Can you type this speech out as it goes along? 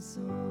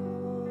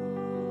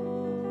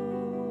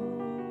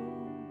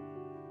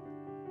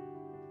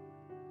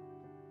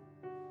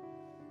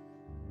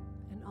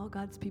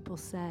God's people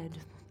said,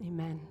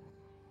 amen.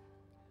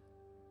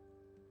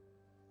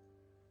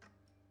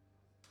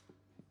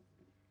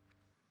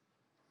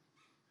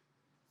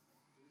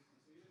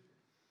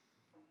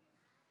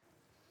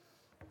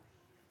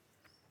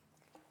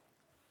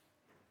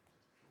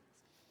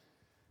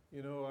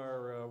 You know,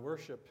 our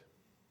worship,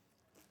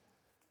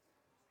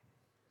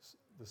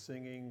 the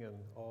singing and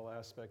all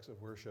aspects of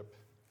worship,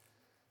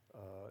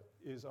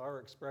 is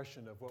our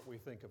expression of what we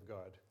think of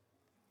God.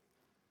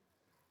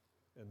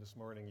 And this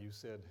morning you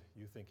said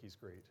you think He's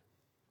great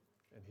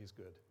and He's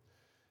good.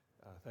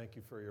 Thank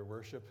you for your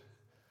worship.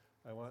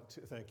 I want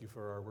to thank you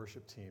for our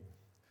worship team.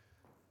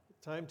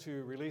 Time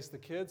to release the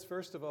kids.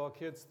 First of all,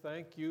 kids,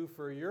 thank you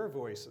for your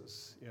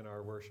voices in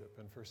our worship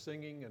and for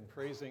singing and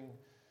praising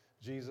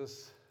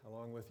Jesus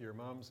along with your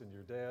moms and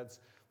your dads.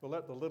 We'll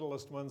let the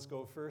littlest ones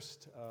go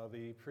first,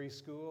 the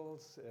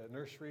preschools,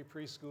 nursery,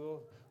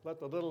 preschool. Let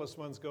the littlest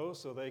ones go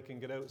so they can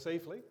get out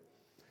safely.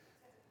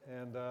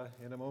 And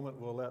in a moment,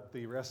 we'll let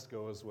the rest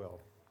go as well.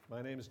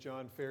 My name is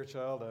John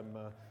Fairchild. I'm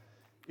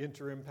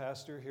interim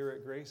pastor here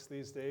at Grace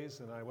these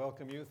days, and I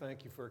welcome you.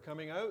 Thank you for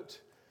coming out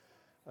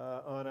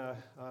on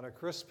a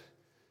crisp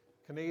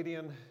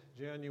Canadian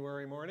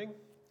January morning.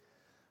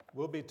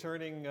 We'll be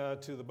turning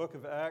to the book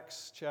of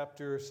Acts,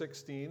 chapter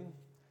 16.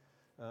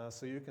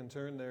 So you can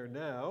turn there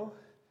now,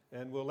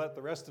 and we'll let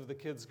the rest of the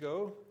kids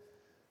go.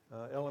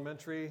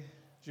 Elementary,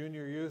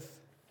 junior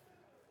youth,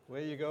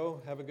 away you go.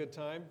 Have a good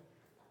time.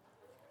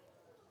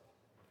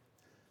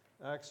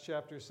 Acts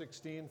chapter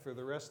 16 for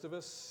the rest of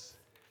us.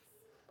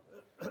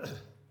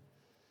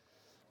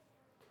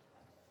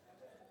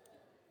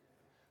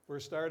 We're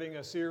starting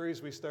a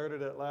series. We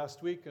started it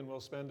last week, and we'll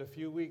spend a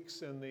few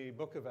weeks in the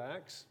book of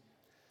Acts,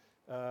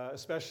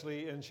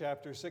 especially in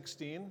chapter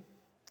 16.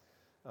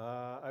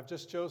 I've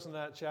just chosen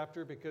that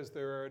chapter because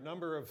there are a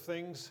number of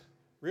things,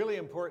 really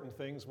important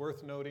things,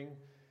 worth noting.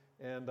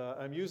 And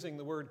I'm using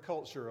the word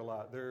culture a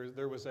lot.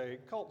 There was a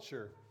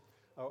culture,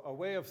 a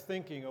way of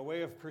thinking, a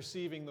way of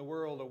perceiving the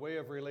world, a way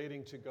of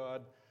relating to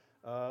God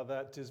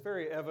that is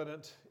very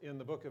evident in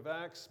the book of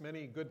Acts.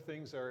 Many good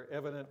things are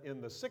evident in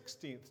the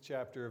 16th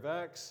chapter of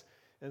Acts.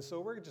 And so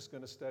we're just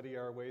going to study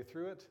our way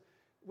through it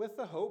with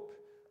the hope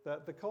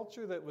that the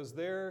culture that was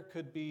there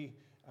could be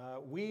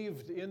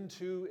weaved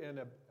into and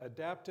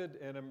adapted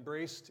and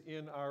embraced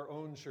in our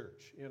own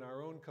church, in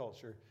our own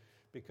culture,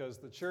 because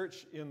the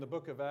church in the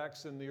book of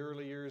Acts in the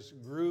early years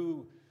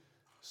grew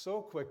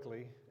so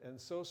quickly and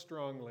so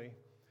strongly,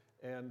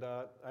 and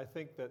I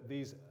think that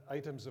these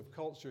items of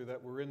culture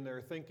that were in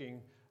their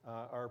thinking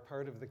are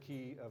part of the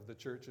key of the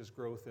church's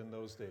growth in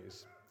those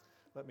days.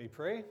 Let me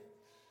pray.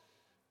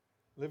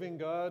 Living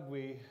God,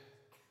 we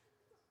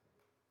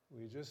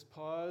just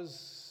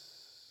pause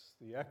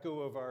the echo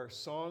of our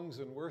songs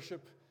and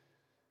worship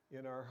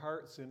in our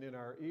hearts and in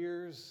our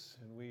ears,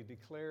 and we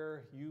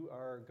declare you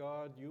are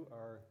God, you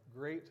are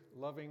great,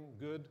 loving,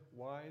 good,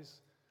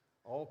 wise,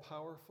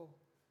 all-powerful,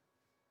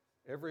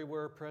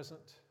 everywhere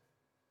present,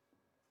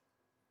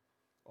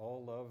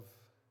 all love,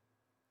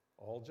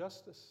 all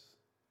justice,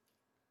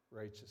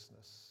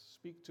 righteousness.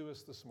 Speak to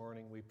us this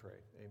morning, we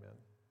pray. Amen.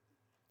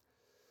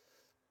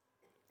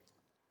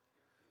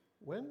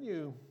 When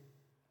you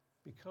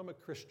become a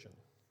Christian,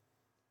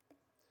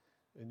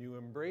 and you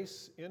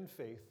embrace in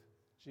faith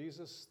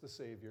Jesus the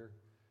Savior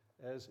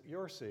as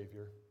your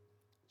Savior,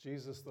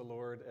 Jesus the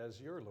Lord as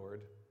your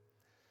Lord,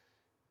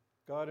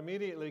 God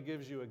immediately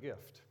gives you a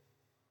gift.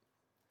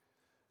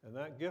 And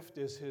that gift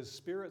is His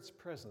Spirit's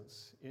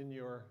presence in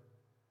your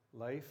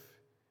life,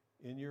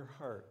 in your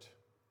heart.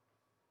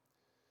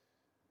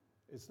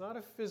 It's not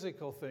a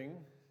physical thing,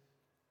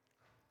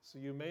 so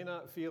you may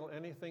not feel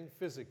anything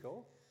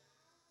physical,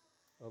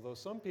 although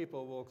some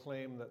people will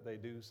claim that they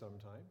do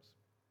sometimes.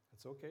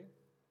 That's okay.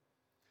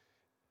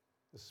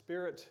 The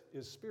Spirit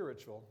is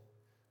spiritual,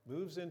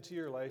 moves into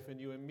your life, and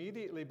you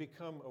immediately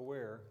become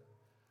aware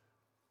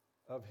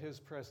of His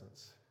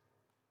presence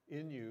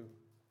in you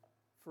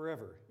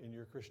forever in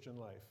your Christian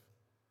life.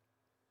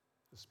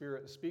 The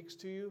Spirit speaks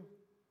to you,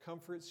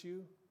 comforts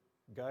you,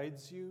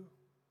 guides you,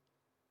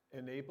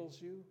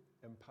 enables you,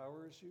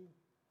 empowers you.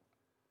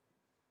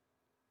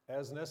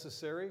 As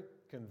necessary,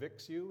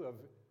 convicts you of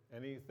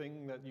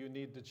anything that you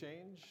need to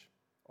change.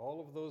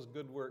 All of those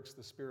good works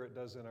the Spirit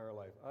does in our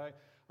life.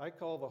 I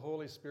call the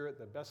Holy Spirit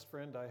the best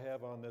friend I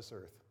have on this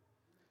earth.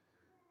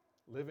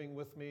 Living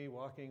with me,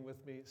 walking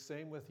with me,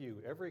 same with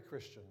you. Every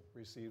Christian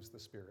receives the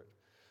Spirit.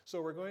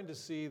 So we're going to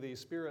see the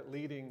Spirit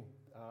leading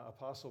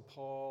Apostle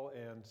Paul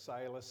and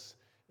Silas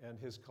and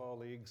his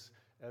colleagues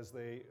as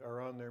they are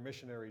on their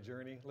missionary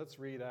journey. Let's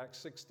read Acts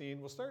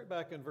 16. We'll start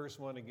back in verse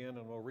 1 again,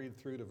 and we'll read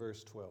through to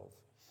verse 12.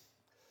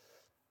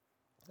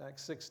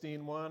 Acts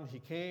 16:1, he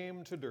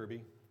came to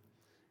Derbe,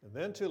 and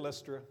then to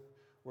Lystra,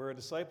 where a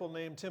disciple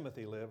named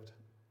Timothy lived,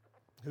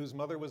 whose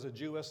mother was a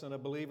Jewess and a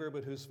believer,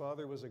 but whose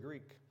father was a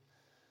Greek.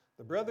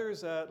 The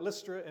brothers at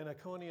Lystra and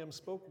Iconium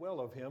spoke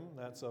well of him,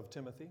 that's of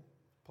Timothy.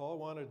 Paul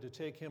wanted to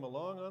take him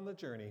along on the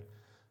journey,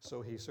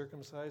 so he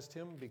circumcised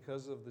him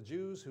because of the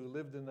Jews who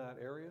lived in that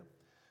area,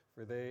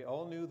 for they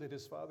all knew that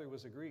his father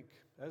was a Greek.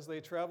 As they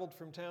traveled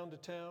from town to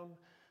town,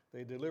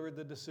 they delivered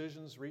the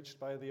decisions reached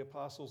by the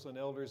apostles and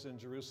elders in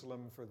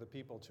Jerusalem for the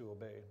people to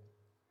obey.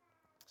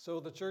 So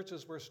the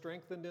churches were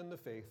strengthened in the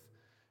faith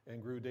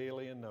and grew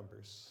daily in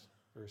numbers.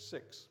 Verse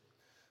 6.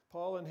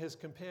 Paul and his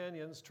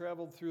companions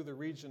traveled through the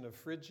region of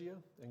Phrygia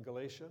and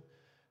Galatia,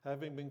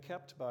 having been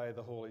kept by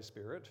the Holy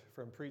Spirit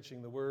from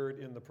preaching the word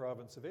in the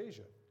province of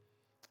Asia.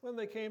 When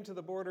they came to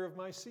the border of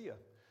Mysia,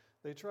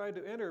 they tried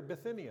to enter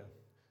Bithynia,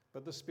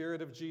 but the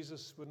Spirit of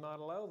Jesus would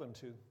not allow them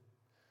to.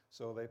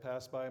 So they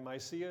passed by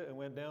Mysia and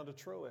went down to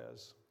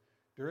Troas.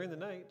 During the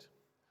night,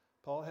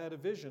 Paul had a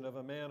vision of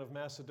a man of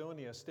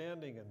Macedonia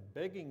standing and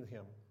begging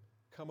him,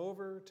 "Come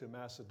over to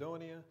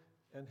Macedonia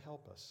and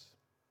help us."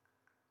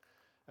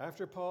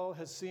 After Paul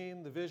had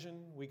seen the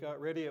vision, we got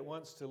ready at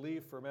once to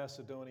leave for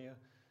Macedonia,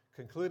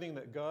 concluding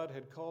that God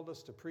had called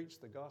us to preach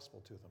the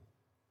gospel to them.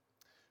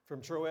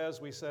 From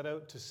Troas, we set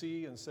out to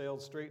sea and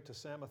sailed straight to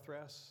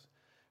Samothrace,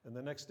 and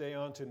the next day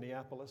on to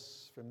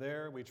Neapolis. From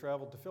there, we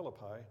traveled to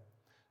Philippi,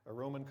 a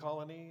Roman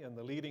colony and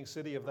the leading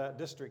city of that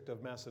district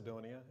of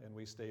Macedonia, and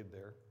we stayed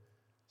there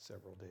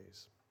several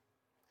days.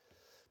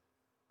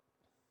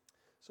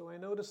 So I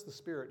noticed the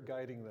Spirit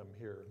guiding them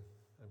here.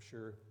 I'm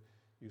sure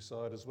you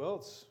saw it as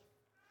well.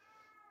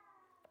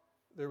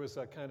 There was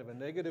a kind of a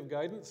negative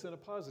guidance and a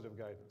positive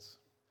guidance.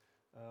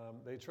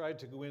 They tried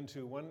to go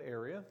into one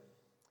area.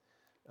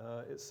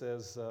 It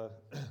says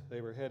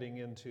they were heading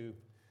into,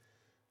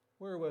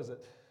 where was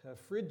it?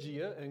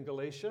 Phrygia and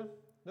Galatia.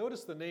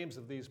 Notice the names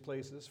of these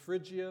places.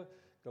 Phrygia,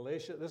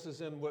 Galatia. This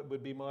is in what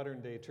would be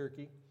modern-day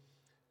Turkey.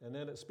 And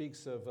then it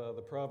speaks of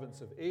the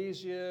province of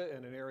Asia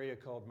and an area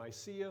called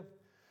Mysia.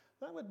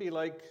 That would be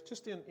like,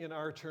 just in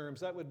our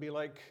terms, that would be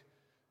like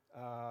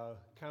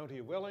County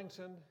of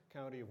Wellington,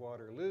 County of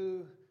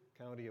Waterloo,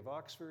 County of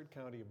Oxford,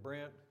 County of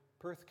Brant,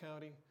 Perth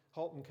County,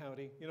 Halton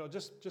County,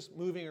 just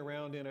moving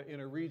around in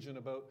a region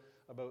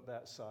about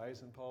that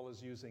size. And Paul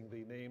is using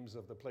the names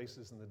of the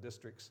places and the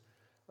districts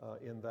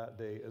in that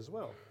day as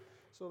well.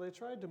 So they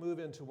tried to move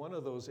into one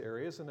of those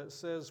areas, and it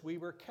says, "We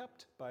were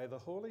kept by the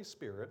Holy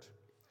Spirit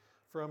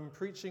from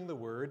preaching the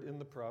word in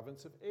the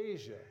province of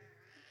Asia."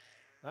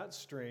 That's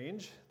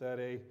strange that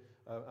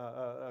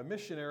a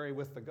missionary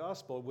with the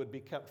gospel would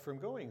be kept from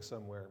going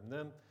somewhere. And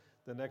then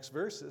the next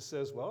verse, it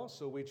says, well,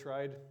 so we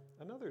tried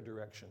another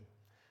direction.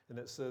 And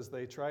it says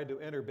they tried to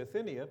enter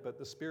Bithynia, but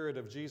the Spirit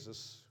of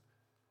Jesus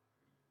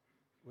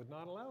would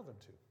not allow them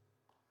to.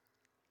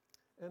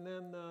 And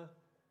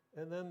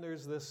then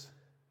there's this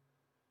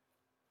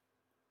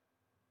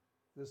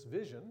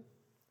vision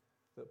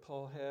that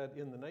Paul had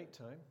in the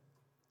nighttime.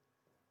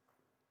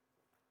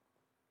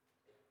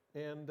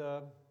 And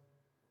I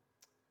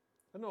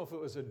don't know if it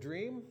was a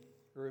dream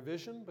or a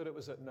vision, but it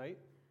was at night.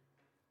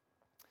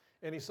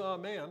 And he saw a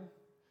man,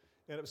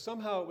 and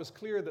somehow it was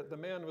clear that the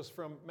man was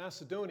from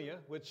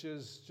Macedonia, which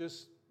is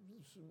just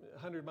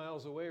 100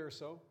 miles away or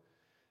so.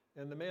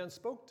 And the man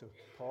spoke to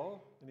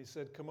Paul, and he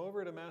said, "Come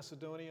over to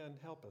Macedonia and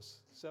help us."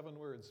 7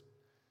 words.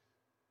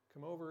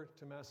 Come over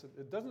to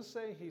Macedonia. It doesn't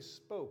say he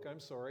spoke, I'm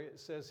sorry.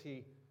 It says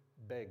he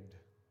begged.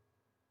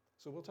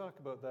 So we'll talk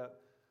about that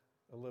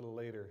a little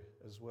later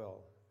as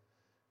well.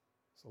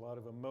 There's a lot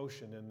of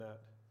emotion in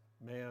that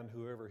man,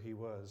 whoever he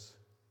was,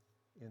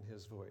 in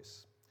his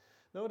voice.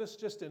 Notice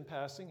just in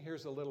passing,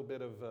 here's a little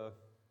bit of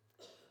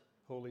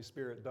Holy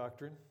Spirit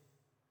doctrine.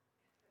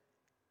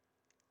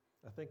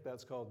 I think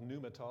that's called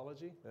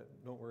pneumatology.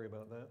 Don't worry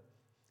about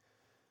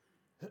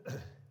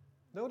that.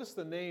 Notice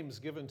the names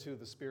given to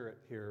the Spirit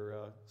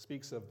here.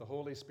 Speaks of the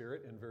Holy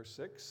Spirit in verse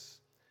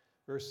 6.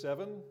 Verse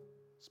 7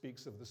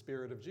 speaks of the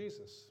Spirit of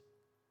Jesus.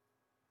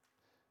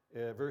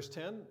 Verse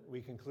 10,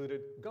 we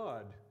concluded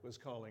God was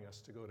calling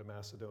us to go to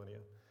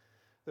Macedonia.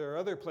 There are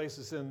other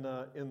places in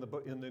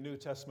the New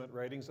Testament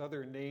writings,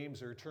 other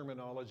names or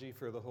terminology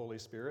for the Holy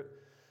Spirit.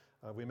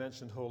 We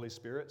mentioned Holy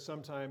Spirit.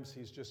 Sometimes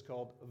he's just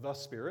called the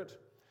Spirit,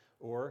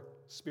 or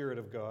Spirit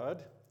of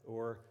God,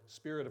 or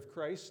Spirit of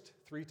Christ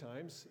 3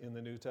 times in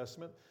the New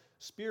Testament.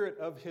 Spirit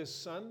of his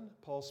Son,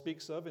 Paul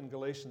speaks of in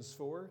Galatians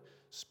 4.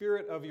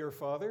 Spirit of your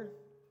Father.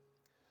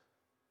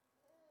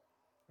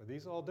 Are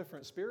these all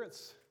different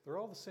spirits? They're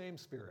all the same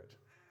Spirit.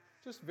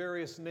 Just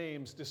various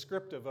names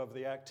descriptive of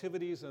the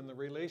activities and the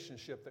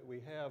relationship that we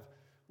have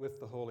with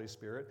the Holy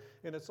Spirit.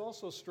 And it's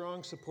also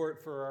strong support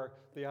for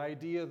the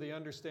idea, the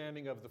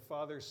understanding of the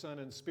Father, Son,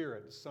 and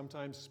Spirit.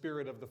 Sometimes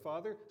Spirit of the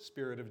Father,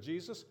 Spirit of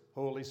Jesus,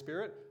 Holy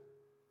Spirit,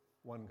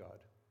 one God.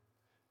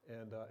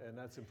 And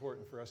that's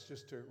important for us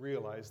just to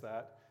realize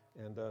that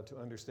and to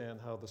understand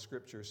how the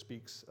Scripture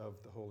speaks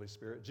of the Holy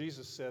Spirit.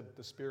 Jesus said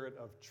the Spirit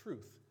of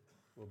truth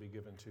will be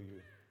given to you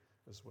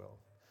as well.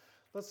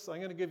 I'm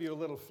going to give you a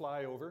little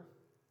flyover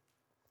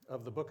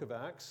of the book of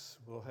Acts.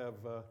 We'll have,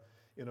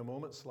 in a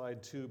moment,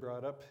 slide 2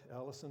 brought up.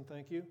 Allison,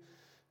 thank you.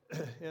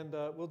 And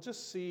we'll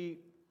just see,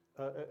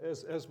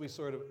 as we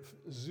sort of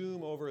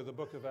zoom over the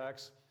book of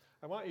Acts,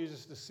 I want you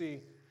just to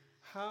see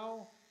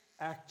how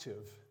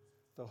active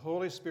the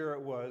Holy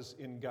Spirit was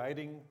in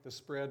guiding the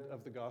spread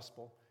of the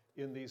gospel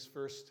in these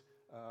first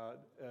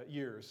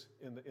years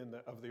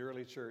of the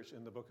early church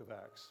in the book of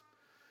Acts,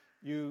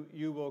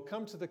 you will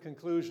come to the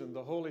conclusion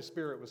the Holy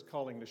Spirit was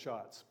calling the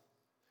shots.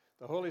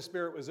 The Holy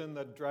Spirit was in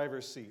the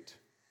driver's seat.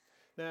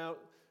 Now,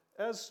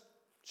 as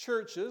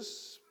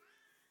churches,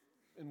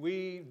 and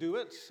we do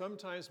it,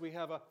 sometimes we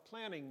have a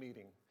planning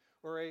meeting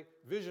or a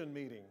vision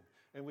meeting,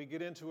 and we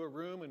get into a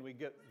room and we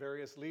get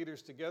various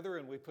leaders together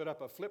and we put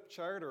up a flip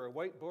chart or a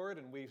whiteboard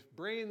and we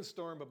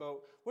brainstorm about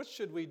what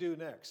should we do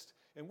next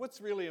and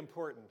what's really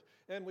important.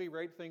 And we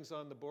write things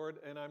on the board,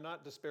 and I'm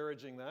not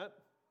disparaging that.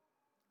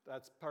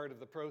 That's part of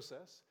the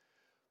process.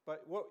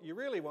 But what you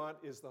really want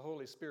is the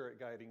Holy Spirit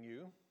guiding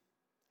you.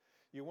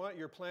 You want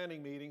your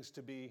planning meetings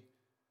to be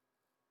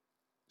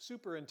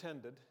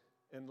superintended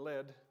and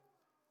led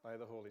by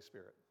the Holy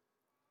Spirit.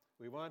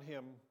 We want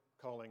Him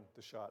calling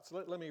the shots.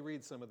 Let me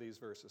read some of these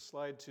verses.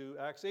 Slide 2,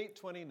 Acts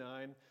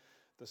 8:29.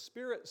 The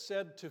Spirit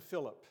said to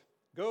Philip,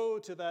 "Go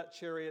to that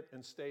chariot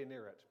and stay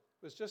near it."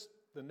 It was just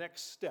the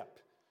next step.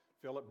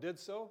 Philip did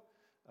so.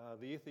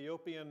 The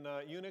Ethiopian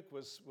eunuch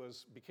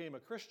became a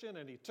Christian,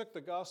 and he took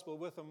the gospel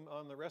with him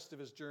on the rest of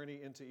his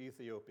journey into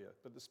Ethiopia.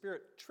 But the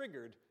Spirit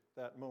triggered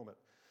that moment.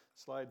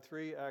 Slide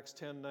 3, Acts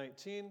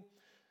 10:19.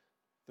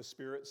 The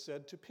Spirit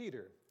said to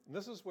Peter. And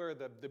this is where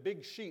the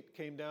big sheet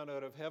came down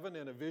out of heaven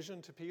in a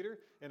vision to Peter,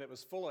 and it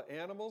was full of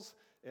animals.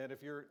 And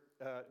if you're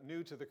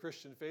new to the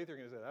Christian faith, you're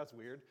going to say, that's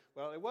weird.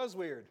 Well, it was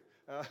weird.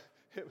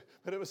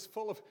 But it was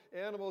full of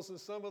animals, and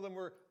some of them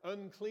were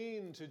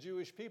unclean to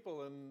Jewish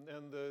people.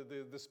 And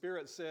the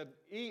Spirit said,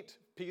 "Eat,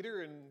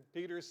 Peter." And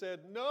Peter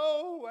said,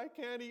 "No, I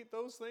can't eat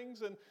those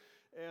things." And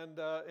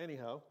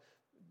anyhow,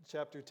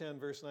 chapter 10,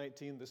 verse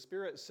 19, the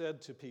Spirit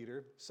said to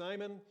Peter,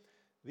 "Simon,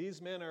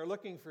 these men are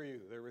looking for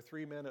you." There were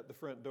 3 men at the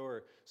front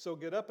door. "So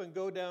get up and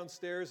go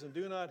downstairs, and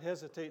do not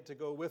hesitate to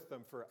go with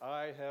them, for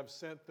I have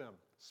sent them."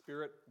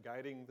 Spirit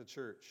guiding the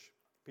church.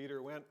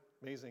 Peter went.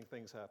 Amazing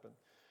things happened.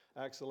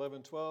 Acts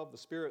 11:12, the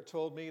Spirit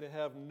told me to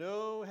have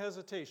no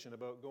hesitation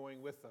about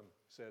going with them,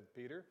 said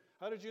Peter.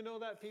 How did you know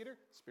that, Peter?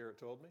 Spirit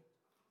told me.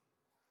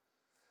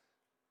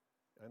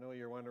 I know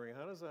you're wondering,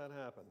 how does that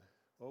happen?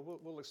 Well,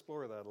 we'll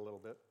explore that a little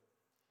bit.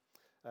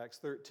 Acts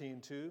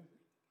 13:2,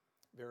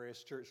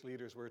 various church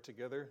leaders were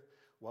together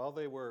while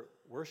they were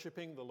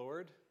worshiping the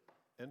Lord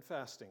and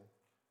fasting.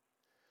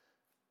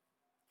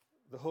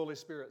 The Holy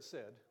Spirit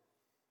said,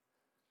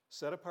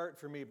 "Set apart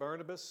for me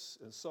Barnabas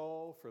and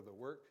Saul for the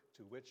work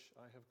to which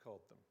I have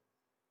called them."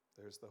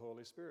 There's the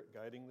Holy Spirit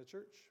guiding the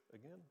church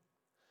again.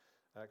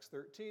 Acts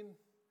 13,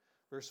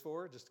 verse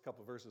 4, just a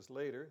couple verses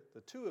later,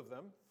 the two of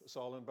them,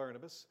 Saul and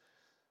Barnabas,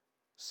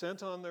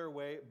 sent on their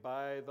way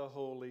by the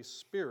Holy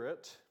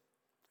Spirit,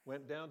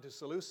 went down to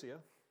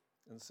Seleucia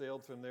and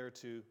sailed from there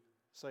to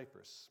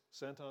Cyprus,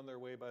 sent on their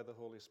way by the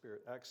Holy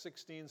Spirit. Acts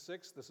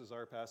 16:6, this is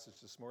our passage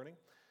this morning.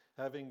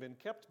 Having been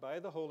kept by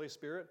the Holy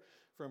Spirit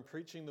from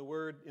preaching the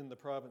word in the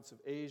province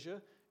of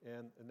Asia.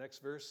 And the next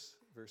verse,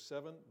 verse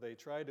 7, they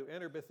tried to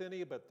enter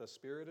Bithynia, but the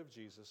Spirit of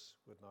Jesus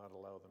would not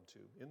allow them to.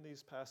 In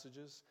these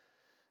passages,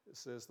 it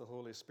says the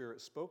Holy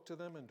Spirit spoke to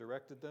them and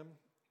directed them.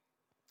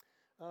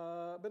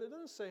 But it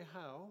doesn't say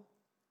how.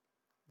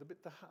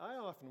 I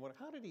often wonder,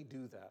 how did he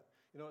do that?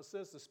 You know, it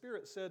says the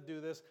Spirit said do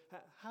this.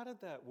 How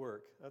did that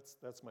work?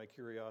 That's my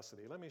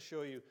curiosity. Let me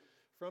show you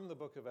from the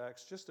book of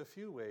Acts just a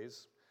few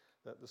ways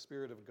that the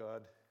Spirit of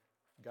God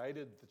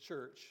guided the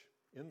church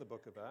in the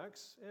book of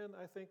Acts, and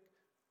I think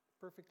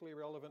perfectly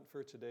relevant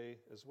for today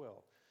as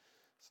well.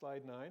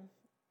 Slide 9,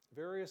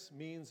 various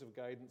means of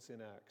guidance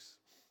in Acts.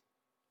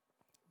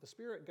 The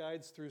Spirit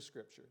guides through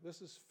Scripture.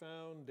 This is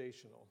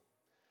foundational.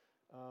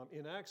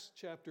 In Acts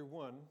chapter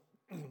 1,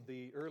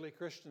 the early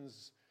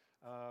Christians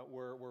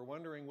were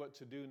wondering what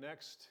to do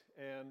next,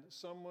 and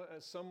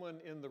someone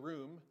in the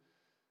room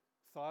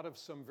thought of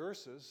some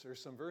verses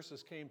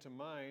came to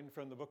mind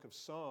from the book of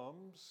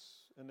Psalms,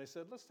 and they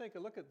said, let's take a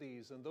look at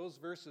these, and those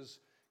verses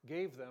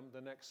gave them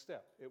the next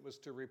step. It was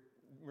to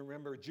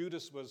remember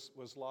Judas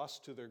was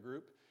lost to their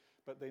group,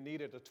 but they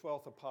needed a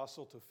 12th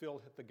apostle to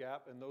fill the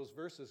gap, and those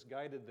verses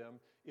guided them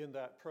in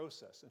that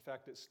process. In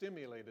fact, it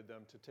stimulated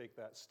them to take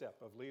that step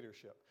of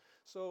leadership.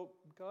 So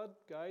God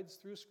guides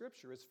through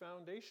Scripture. It's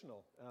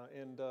foundational.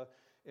 And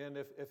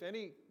if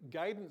any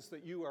guidance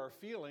that you are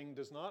feeling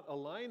does not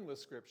align with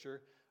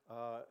Scripture,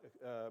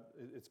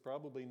 it's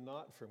probably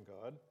not from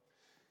God.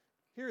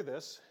 Hear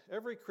this.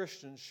 Every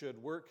Christian should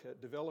work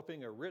at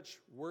developing a rich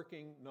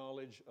working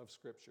knowledge of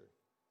Scripture,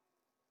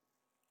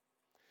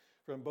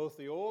 from both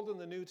the Old and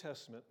the New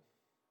Testament,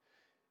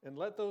 and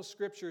let those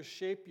Scriptures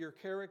shape your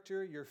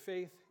character, your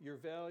faith, your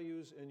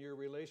values, and your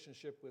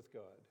relationship with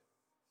God.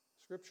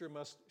 Scripture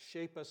must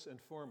shape us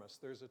and form us.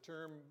 There's a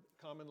term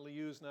commonly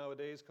used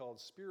nowadays called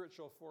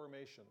spiritual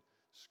formation.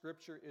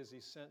 Scripture is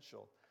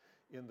essential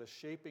in the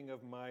shaping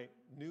of my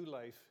new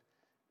life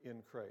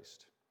in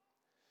Christ.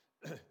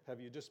 Have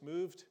you just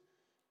moved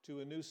to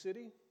a new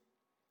city?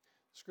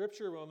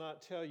 Scripture will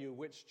not tell you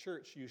which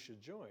church you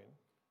should join,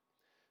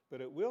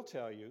 but it will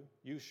tell you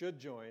you should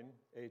join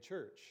a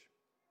church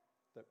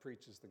that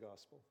preaches the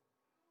gospel.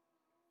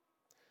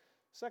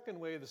 Second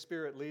way the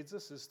Spirit leads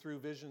us is through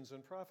visions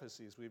and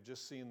prophecies. We've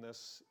just seen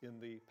this in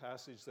the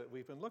passage that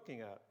we've been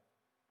looking at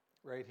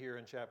right here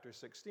in chapter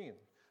 16.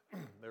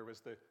 There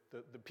was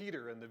the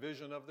Peter and the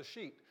vision of the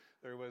sheet.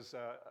 There was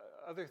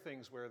other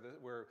things where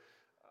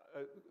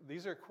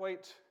these are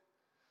quite,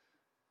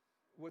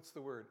 what's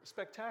the word?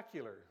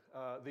 Spectacular,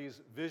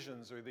 these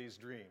visions or these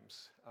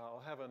dreams.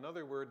 I'll have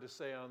another word to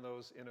say on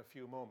those in a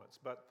few moments.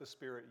 But the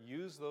Spirit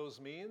used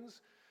those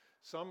means.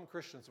 Some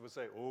Christians would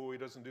say, oh, he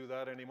doesn't do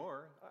that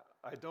anymore.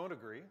 I don't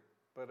agree,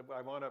 but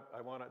I want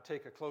to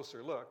take a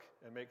closer look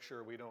and make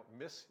sure we don't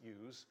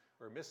misuse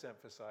or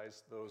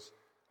misemphasize those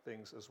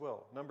things as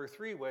well. Number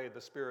 3 way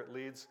the Spirit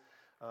leads,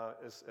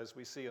 as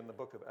we see in the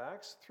book of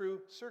Acts,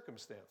 through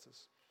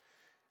circumstances.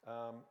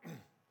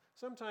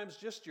 Sometimes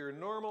just your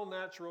normal,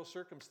 natural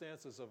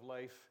circumstances of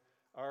life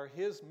are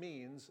his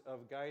means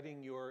of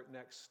guiding your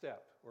next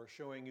step or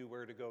showing you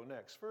where to go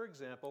next. For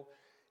example,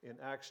 in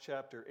Acts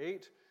chapter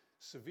 8,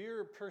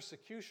 severe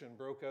persecution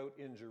broke out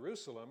in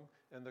Jerusalem,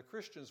 and the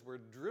Christians were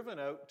driven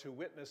out to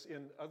witness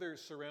in other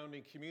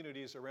surrounding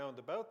communities around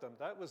about them.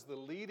 That was the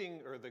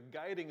leading or the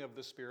guiding of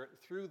the Spirit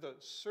through the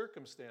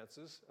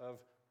circumstances of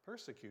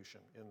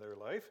persecution in their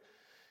life.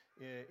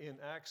 In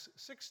Acts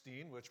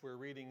 16, which we're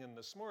reading in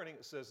this morning,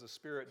 it says the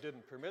Spirit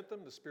didn't permit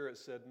them. The Spirit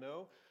said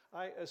no.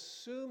 I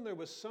assume there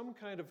was some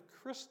kind of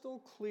crystal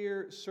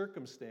clear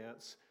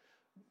circumstance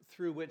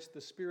through which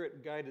the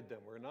Spirit guided them.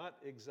 We're not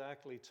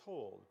exactly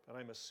told, but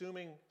I'm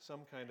assuming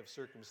some kind of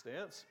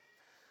circumstance.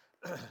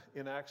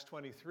 In Acts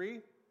 23,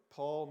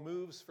 Paul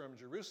moves from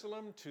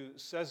Jerusalem to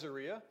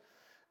Caesarea,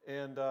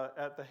 and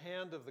at the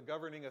hand of the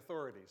governing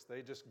authorities.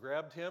 They just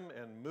grabbed him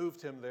and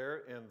moved him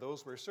there, and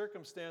those were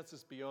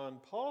circumstances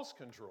beyond Paul's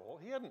control.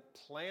 He hadn't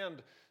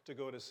planned to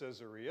go to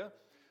Caesarea,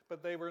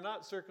 but they were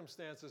not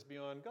circumstances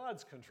beyond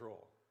God's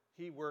control.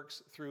 He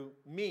works through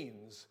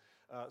means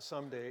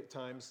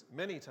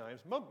many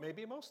times,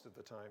 maybe most of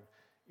the time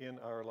in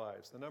our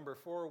lives. The number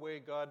 4 way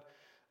God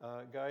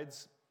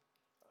guides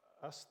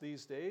us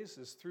these days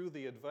is through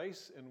the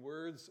advice and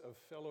words of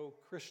fellow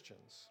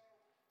Christians.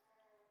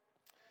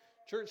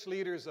 Church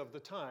leaders of the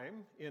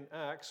time in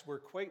Acts were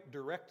quite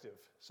directive,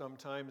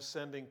 sometimes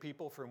sending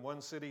people from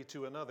one city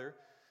to another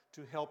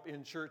to help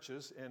in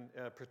churches in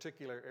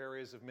particular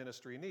areas of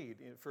ministry need.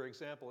 For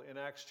example, in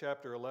Acts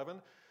chapter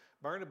 11,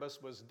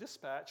 Barnabas was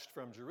dispatched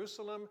from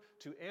Jerusalem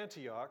to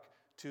Antioch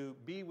to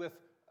be with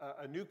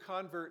a new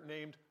convert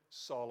named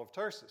Saul of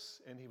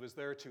Tarsus. And he was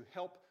there to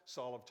help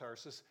Saul of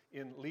Tarsus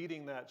in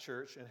leading that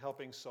church and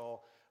helping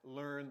Saul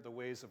learn the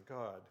ways of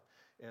God.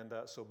 And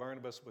so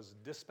Barnabas was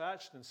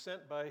dispatched and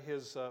sent by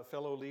his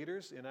fellow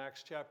leaders. In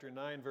Acts chapter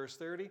 9, verse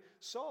 30,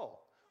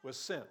 Saul was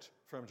sent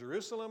from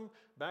Jerusalem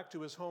back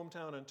to his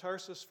hometown in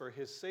Tarsus for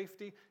his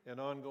safety and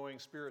ongoing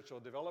spiritual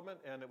development,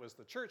 and it was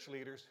the church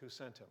leaders who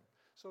sent him.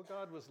 So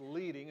God was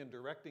leading and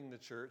directing the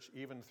church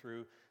even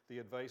through the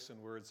advice and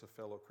words of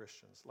fellow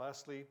Christians.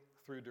 Lastly,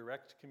 through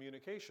direct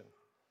communication.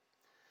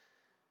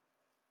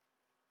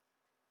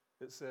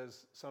 It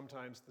says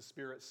sometimes the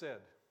Spirit said,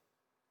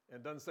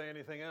 and doesn't say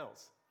anything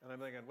else. And I'm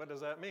thinking, what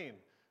does that mean?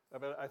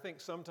 But I think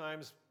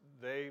sometimes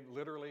they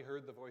literally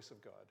heard the voice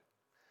of God.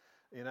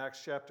 In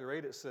Acts chapter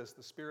 8, it says,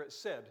 the Spirit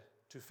said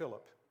to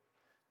Philip,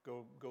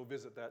 go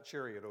visit that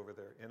chariot over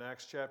there. In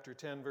Acts chapter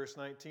 10, verse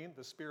 19,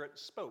 the Spirit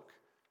spoke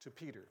to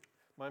Peter.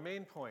 My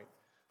main point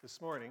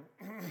this morning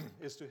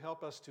is to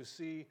help us to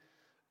see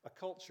a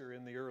culture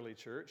in the early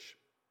church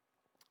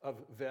of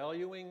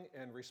valuing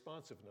and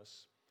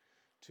responsiveness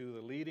to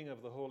the leading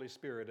of the Holy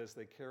Spirit as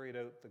they carried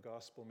out the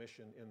gospel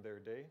mission in their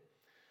day.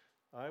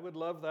 I would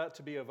love that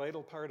to be a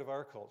vital part of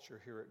our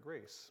culture here at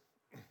Grace,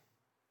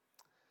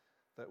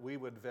 that we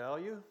would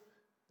value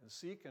and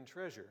seek and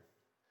treasure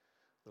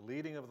the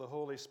leading of the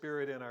Holy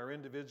Spirit in our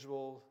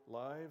individual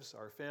lives,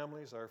 our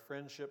families, our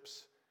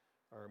friendships,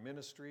 our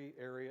ministry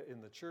area in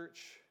the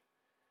church,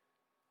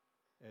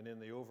 and in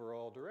the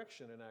overall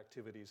direction and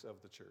activities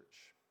of the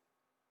church.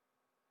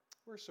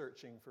 We're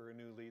searching for a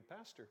new lead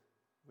pastor.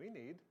 We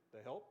need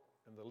the help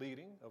and the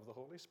leading of the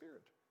Holy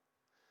Spirit.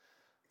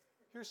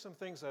 Here's some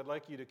things I'd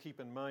like you to keep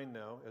in mind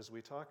now as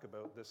we talk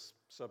about this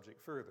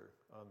subject further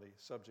on the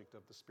subject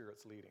of the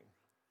Spirit's leading.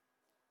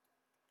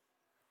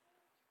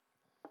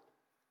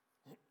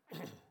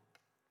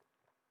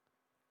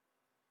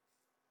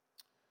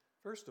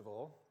 First of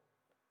all,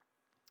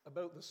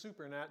 about the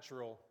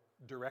supernatural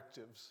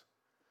directives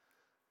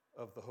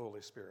of the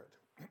Holy Spirit.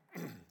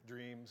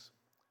 Dreams,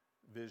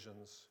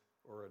 visions,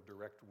 or a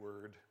direct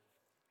word.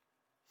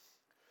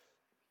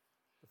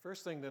 The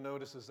first thing to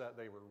notice is that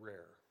they were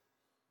rare.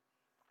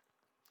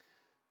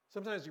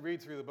 Sometimes you read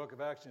through the book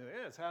of Acts and you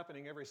think, it's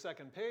happening every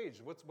second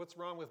page. What's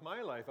wrong with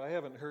my life? I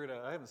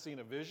haven't seen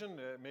a vision,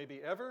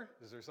 maybe ever.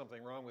 Is there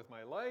something wrong with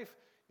my life?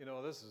 You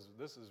know, this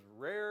is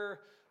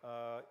rare.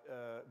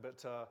 But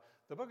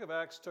the book of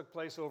Acts took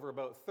place over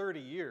about 30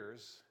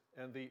 years,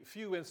 and the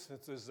few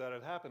instances that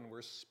had happened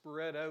were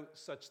spread out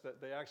such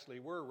that they actually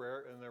were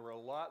rare, and there were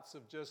lots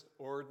of just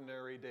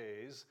ordinary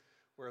days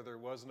where there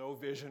was no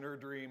vision or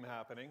dream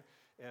happening.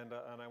 And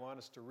I want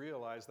us to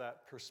realize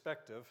that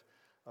perspective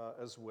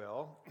as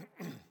well.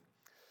 It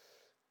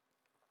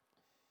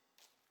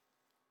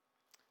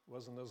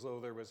wasn't as though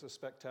there was a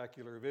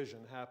spectacular vision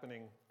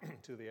happening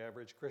to the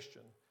average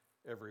Christian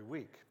every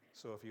week.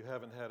 So if you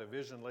haven't had a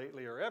vision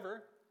lately or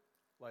ever,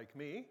 like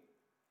me,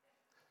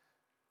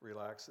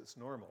 relax, it's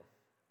normal.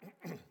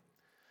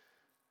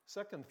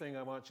 Second thing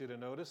I want you to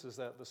notice is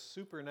that the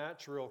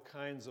supernatural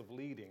kinds of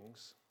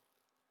leadings,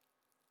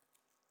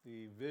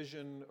 the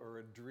vision or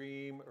a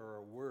dream or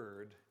a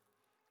word,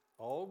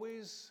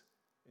 always,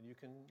 and you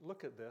can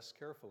look at this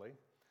carefully,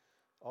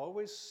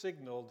 always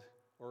signaled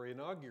or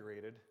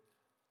inaugurated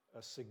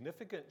a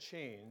significant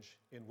change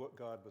in what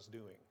God was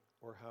doing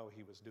or how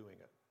he was doing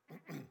it.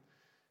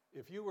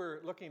 If you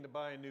were looking to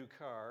buy a new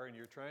car and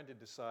you're trying to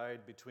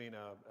decide between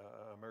a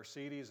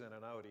Mercedes and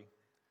an Audi,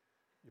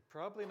 you're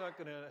probably not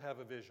going to have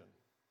a vision,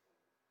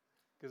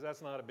 because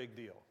that's not a big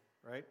deal,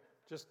 right?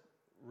 Just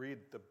read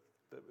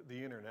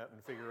the internet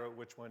and figure out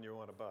which one you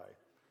want to buy.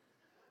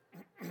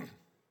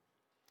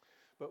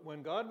 But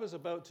when God was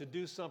about to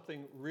do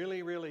something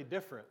really, really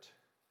different,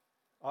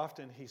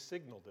 often he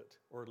signaled it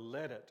or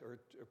led it or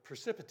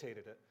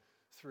precipitated it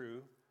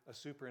through a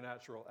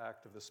supernatural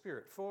act of the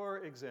Spirit. For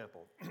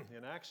example,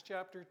 in Acts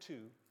chapter 2,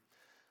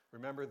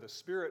 remember the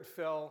Spirit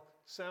fell,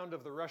 sound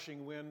of the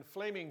rushing wind,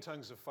 flaming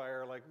tongues of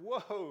fire, like,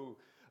 whoa!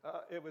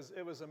 It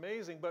was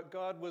amazing, but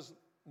God was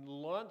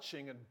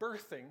launching and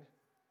birthing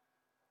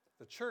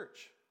the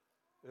church.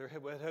 There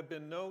had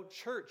been no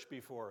church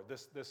before,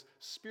 this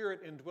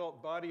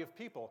Spirit-indwelt body of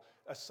people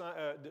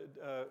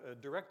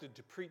directed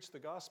to preach the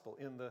gospel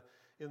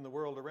in the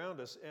world around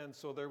us. And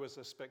so there was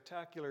a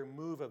spectacular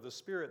move of the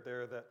Spirit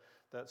there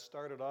that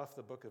started off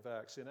the book of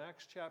Acts. In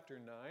Acts chapter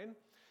 9,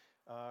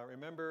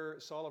 remember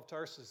Saul of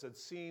Tarsus had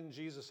seen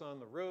Jesus on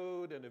the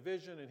road in a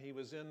vision, and he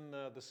was in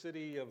the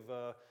city of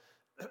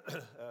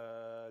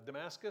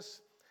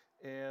Damascus.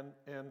 And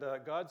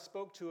God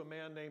spoke to a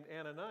man named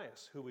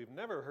Ananias, who we've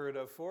never heard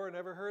of before,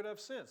 never heard of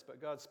since.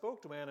 But God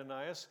spoke to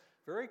Ananias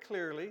very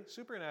clearly,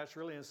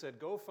 supernaturally, and said,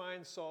 go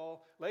find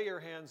Saul, lay your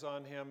hands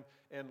on him,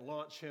 and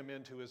launch him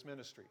into his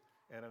ministry.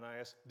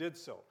 Ananias did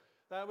so.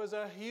 That was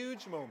a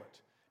huge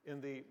moment in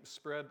the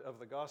spread of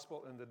the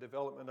gospel and the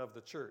development of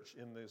the church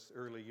in these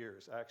early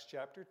years. Acts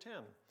chapter 10.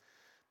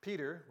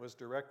 Peter was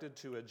directed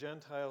to a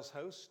Gentile's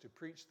house to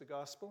preach the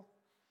gospel.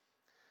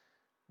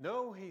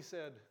 No, he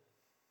said.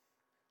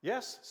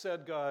 Yes,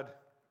 said God.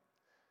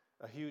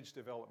 A huge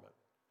development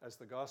as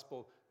the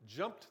gospel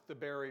jumped the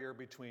barrier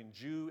between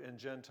Jew and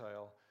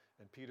Gentile,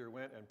 and Peter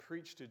went and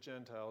preached to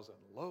Gentiles, and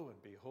lo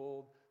and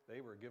behold,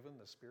 they were given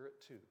the Spirit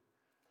too.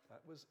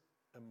 That was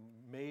a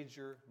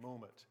major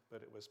moment,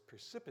 but it was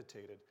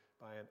precipitated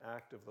by an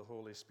act of the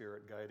Holy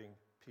Spirit guiding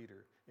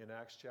Peter. In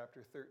Acts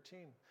chapter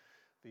 13,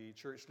 the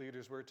church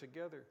leaders were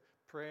together,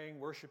 praying,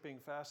 worshiping,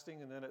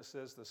 fasting, and then it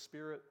says the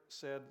Spirit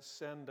said,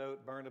 send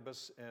out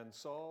Barnabas and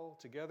Saul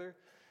together.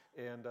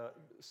 And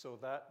so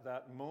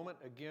that moment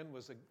again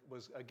was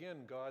again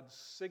God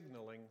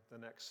signaling the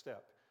next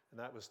step, and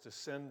that was to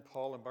send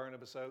Paul and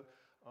Barnabas out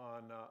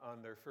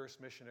on their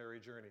first missionary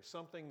journey.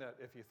 Something that,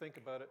 if you think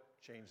about it,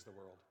 changed the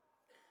world.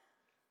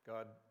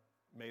 God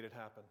made it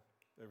happen.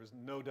 There was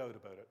no doubt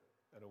about it,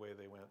 and away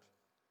they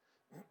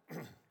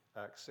went.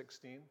 Acts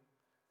 16,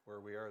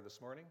 where we are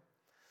this morning.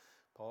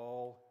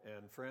 Paul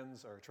and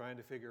friends are trying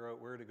to figure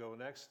out where to go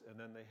next, and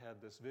then they had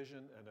this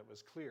vision, and it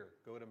was clear,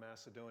 go to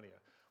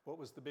Macedonia. What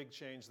was the big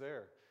change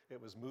there?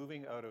 It was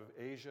moving out of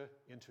Asia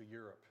into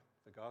Europe.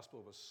 The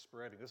gospel was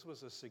spreading. This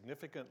was a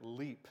significant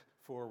leap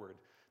forward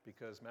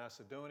because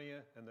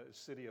Macedonia and the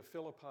city of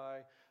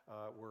Philippi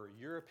were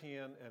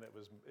European, and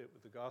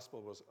the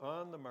gospel was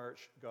on the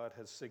march. God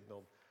had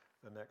signaled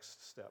the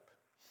next step.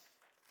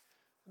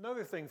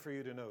 Another thing for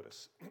you to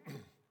notice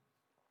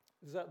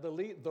is that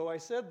though I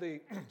said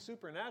the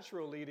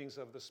supernatural leadings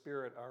of the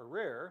Spirit are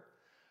rare,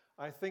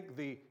 I think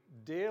the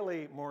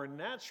daily, more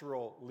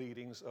natural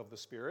leadings of the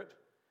Spirit,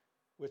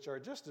 which are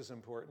just as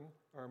important,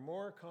 are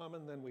more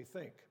common than we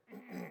think.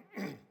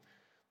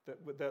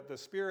 that the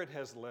Spirit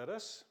has led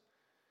us.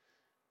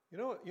 You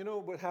know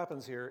what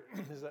happens here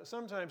is that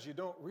sometimes you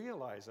don't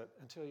realize it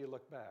until you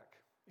look back.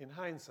 In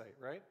hindsight,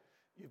 right?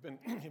 You've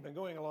been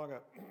going along a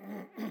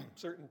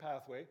certain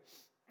pathway,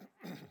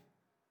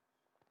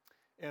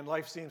 and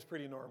life seems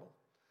pretty normal.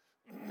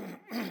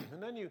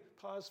 And then you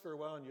pause for a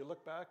while and you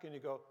look back and you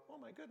go, oh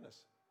my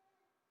goodness,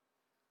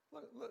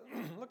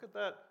 look at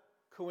that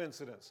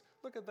coincidence.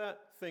 Look at that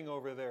thing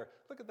over there.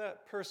 Look at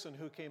that person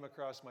who came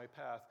across my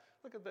path.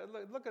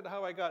 Look at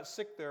how I got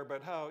sick there,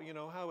 but how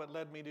it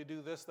led me to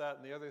do this, that,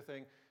 and the other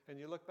thing. And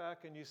you look back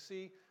and you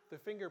see the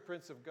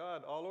fingerprints of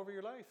God all over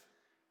your life.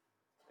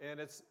 And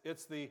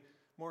it's the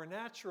more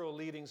natural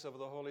leadings of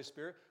the Holy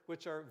Spirit,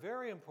 which are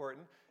very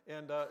important.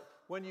 And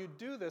when you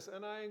do this,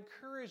 and I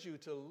encourage you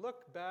to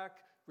look back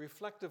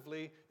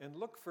reflectively and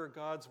look for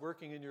God's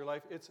working in your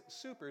life, it's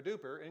super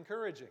duper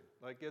encouraging.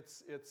 Like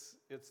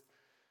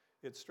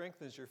it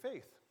strengthens your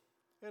faith.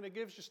 And it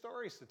gives you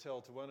stories to tell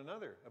to one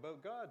another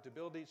about God, to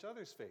build each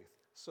other's faith.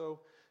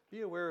 So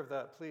be aware of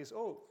that, please.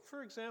 Oh,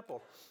 for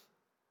example,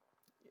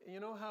 you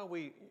know how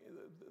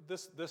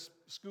this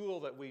school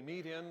that we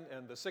meet in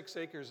and the 6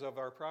 acres of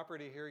our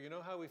property here, you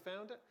know how we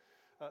found it?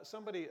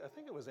 Somebody, I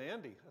think it was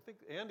Andy. I think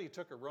Andy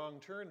took a wrong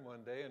turn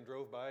one day and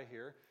drove by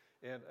here,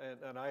 and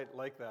I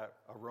like that,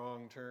 a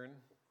wrong turn,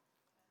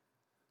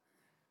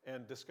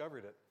 and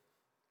discovered it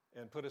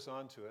and put us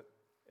onto it,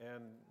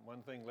 and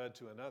one thing led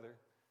to another.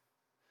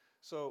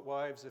 So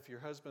wives, if your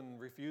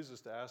husband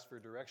refuses to ask for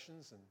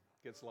directions and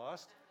gets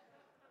lost,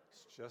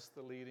 it's just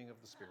the leading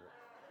of the Spirit.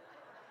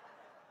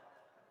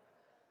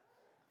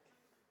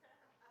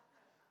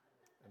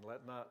 And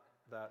let not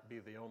that be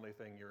the only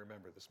thing you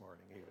remember this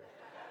morning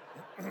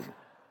either.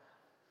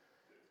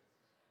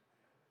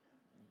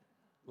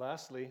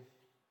 Lastly,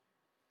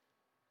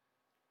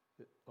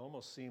 it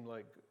almost seemed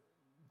like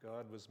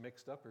God was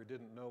mixed up or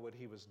didn't know what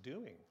he was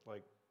doing.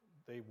 Like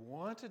they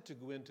wanted to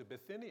go into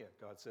Bithynia.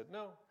 God said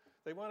no.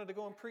 They wanted to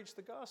go and preach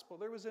the gospel.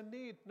 There was a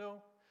need.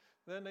 No.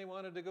 Then they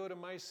wanted to go to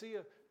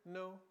Mysia.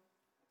 No.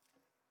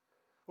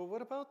 Well,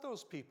 what about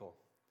those people?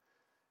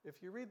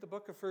 If you read the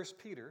book of 1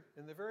 Peter,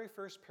 in the very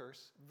first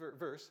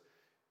verse,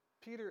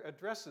 Peter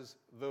addresses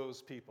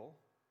those people.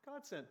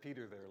 God sent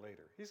Peter there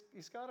later.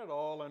 He's got it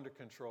all under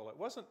control. It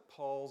wasn't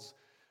Paul's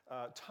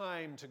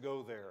time to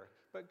go there,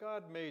 but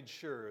God made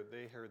sure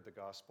they heard the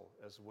gospel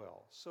as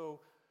well. So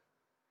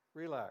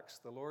relax.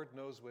 The Lord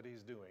knows what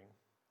he's doing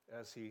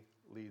as he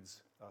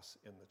leads us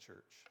in the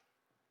church.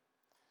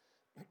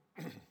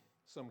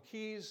 Some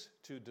keys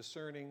to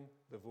discerning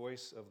the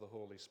voice of the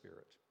Holy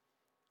Spirit.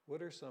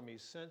 What are some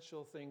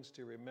essential things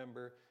to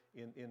remember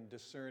in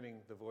discerning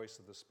the voice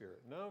of the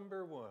Spirit?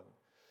 Number 1,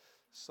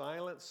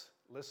 silence,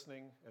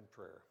 listening, and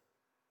prayer.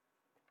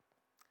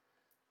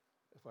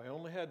 If I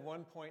only had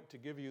one point to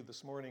give you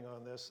this morning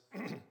on this,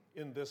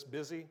 in this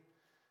busy,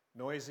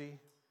 noisy,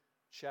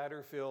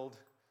 chatter-filled,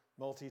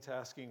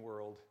 multitasking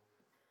world,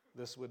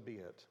 this would be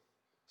it.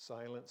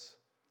 Silence,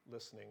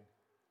 listening,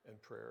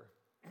 and prayer.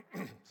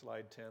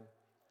 Slide 10.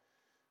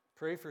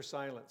 Pray for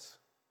silence,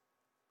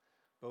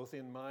 both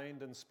in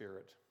mind and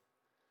spirit,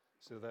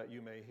 so that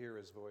you may hear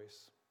his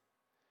voice.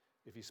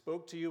 If he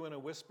spoke to you in a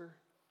whisper,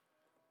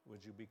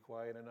 would you be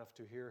quiet enough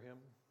to hear him?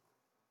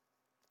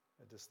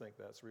 I just think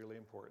that's really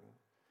important.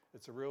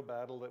 It's a real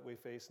battle that we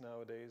face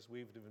nowadays.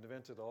 We've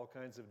invented all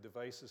kinds of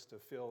devices to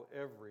fill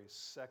every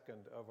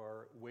second of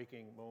our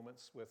waking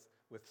moments with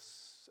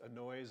a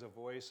noise, a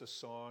voice, a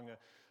song,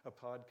 a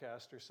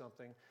podcast or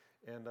something.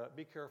 And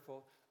be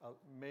careful.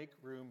 Make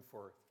room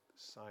for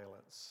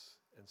silence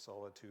and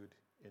solitude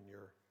in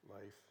your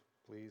life,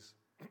 please.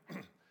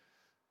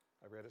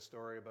 I read a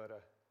story about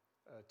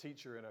a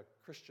teacher in a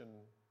Christian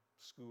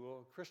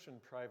school, Christian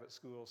private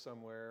school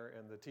somewhere,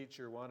 and the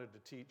teacher wanted to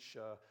teach,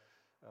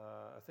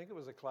 I think it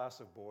was a class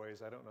of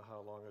boys. I don't know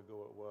how long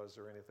ago it was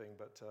or anything,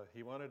 but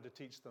he wanted to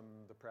teach them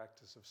the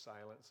practice of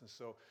silence. And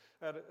so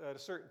at a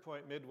certain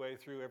point midway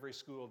through every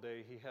school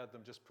day, he had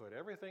them just put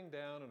everything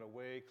down and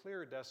away,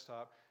 clear a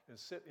desktop, and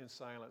sit in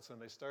silence.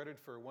 And they started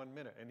for 1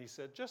 minute. And he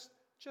said, just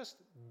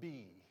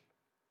be.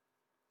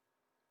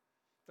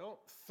 Don't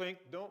think,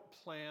 don't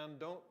plan,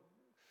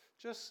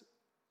 just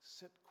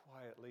sit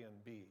quietly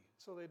and be.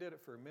 So they did it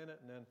for a minute,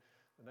 and then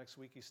the next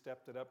week he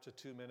stepped it up to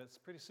 2 minutes.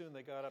 Pretty soon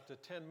they got up to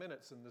 10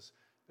 minutes, and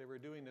they were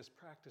doing this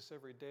practice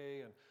every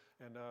day.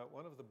 And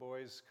one of the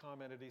boys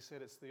commented, he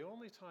said, "It's the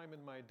only time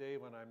in my day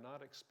when I'm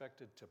not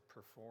expected to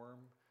perform,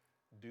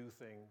 do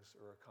things,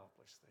 or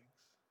accomplish things."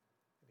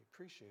 And he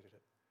appreciated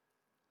it.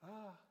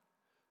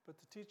 But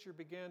the teacher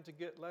began to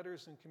get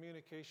letters and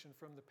communication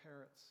from the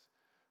parents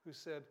who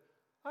said,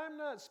 "I'm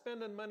not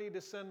spending money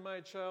to send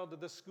my child to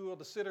this school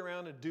to sit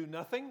around and do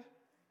nothing."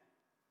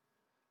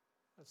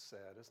 That's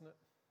sad, isn't it?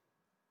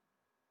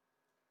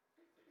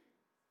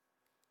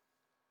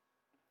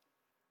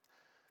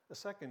 The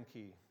second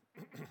key,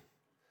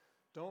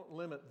 don't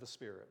limit the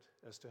Spirit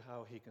as to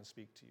how he can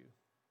speak to you.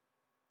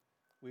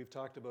 We've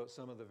talked about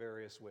some of the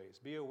various ways.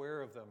 Be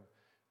aware of them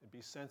and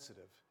be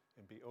sensitive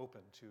and be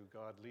open to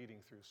God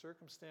leading through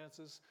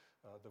circumstances,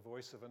 the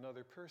voice of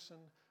another person,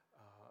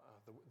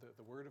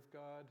 the Word of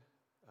God,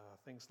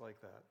 things like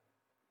that.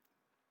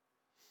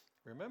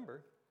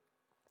 Remember,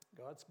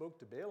 God spoke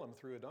to Balaam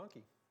through a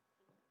donkey,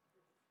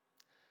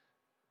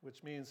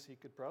 which means he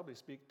could probably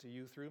speak to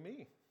you through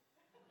me.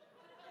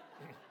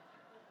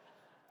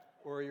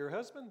 Or your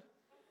husband,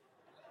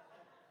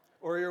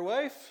 or your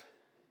wife,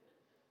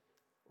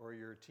 or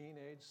your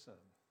teenage son.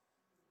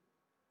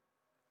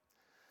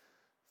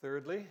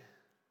 Thirdly,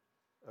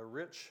 a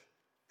rich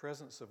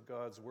presence of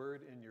God's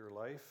Word in your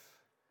life,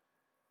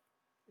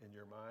 in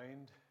your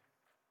mind,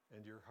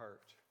 and your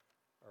heart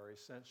are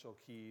essential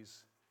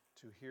keys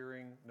to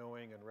hearing,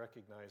 knowing, and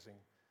recognizing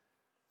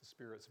the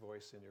Spirit's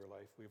voice in your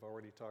life. We've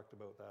already talked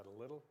about that a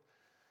little.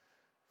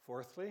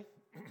 Fourthly,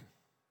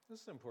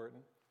 this is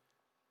important.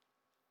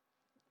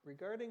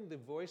 Regarding the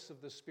voice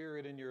of the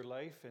Spirit in your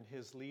life and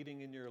his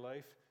leading in your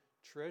life,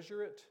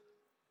 treasure it,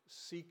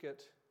 seek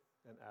it,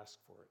 and ask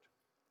for it.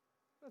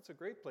 That's a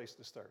great place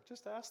to start.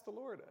 Just ask the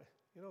Lord,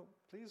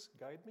 please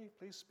guide me,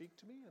 please speak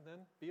to me, and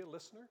then be a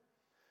listener.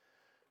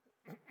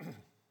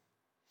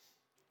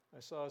 I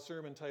saw a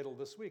sermon titled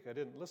this week. I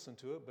didn't listen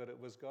to it, but it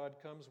was God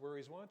Comes Where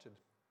He's Wanted.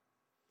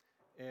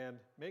 And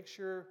make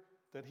sure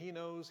that He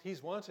knows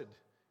He's wanted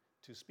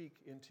to speak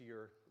into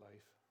your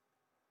life.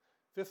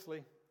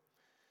 Fifthly,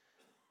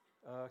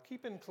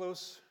 keep in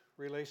close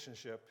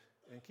relationship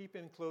and keep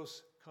in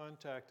close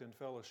contact and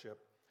fellowship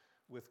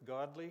with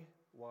godly,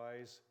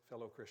 wise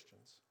fellow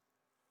Christians.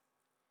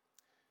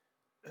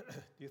 Do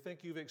you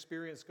think you've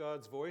experienced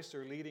God's voice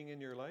or leading in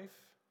your life?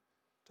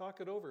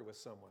 Talk it over with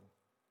someone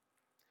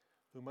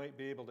who might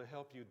be able to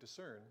help you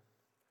discern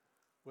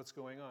what's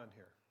going on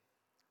here.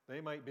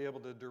 They might be able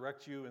to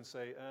direct you and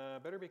say,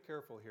 better be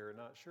careful here,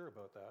 not sure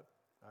about that.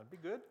 That'd be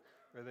good.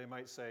 Or they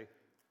might say,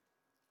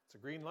 it's a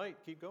green light,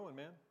 keep going,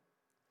 man.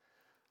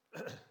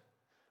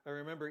 I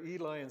remember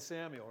Eli and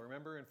Samuel.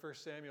 Remember in 1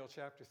 Samuel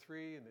chapter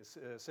 3, and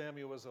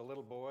Samuel was a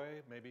little boy,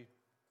 maybe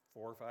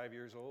 4 or 5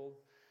 years old,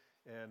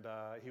 and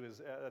he was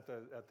at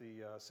the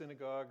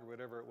synagogue or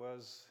whatever it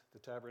was, the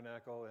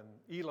tabernacle, and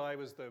Eli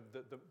was the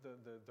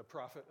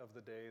prophet of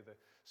the day, the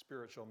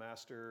spiritual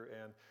master,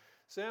 and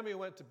Samuel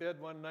went to bed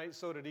one night,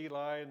 so did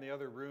Eli in the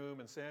other room,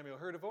 and Samuel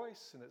heard a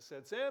voice, and it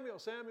said, Samuel,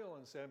 Samuel,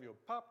 and Samuel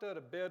popped out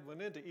of bed,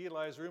 went into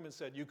Eli's room and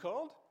said, you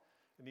called?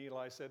 And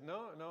Eli said,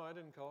 no, I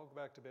didn't call, go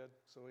back to bed.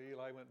 So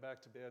Eli went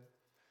back to bed.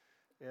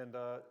 And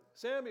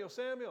Samuel,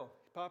 Samuel,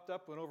 he popped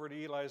up, went over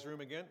to Eli's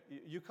room again.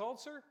 You called,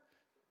 sir?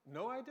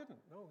 No, I didn't.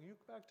 No, you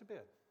go back to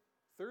bed.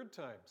 Third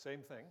time,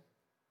 same thing.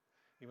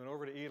 He went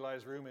over to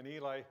Eli's room, and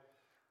Eli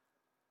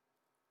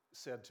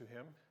said to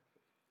him,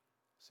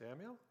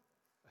 Samuel,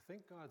 I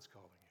think God's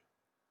calling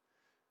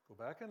you.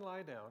 Go back and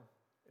lie down,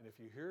 and if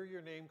you hear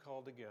your name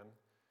called again,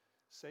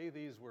 say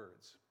these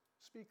words,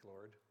 Speak,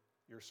 Lord,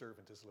 your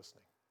servant is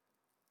listening.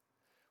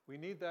 We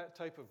need that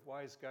type of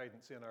wise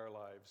guidance in our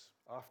lives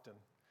often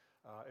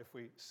if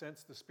we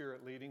sense the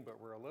Spirit leading, but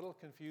we're a little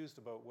confused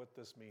about what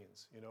this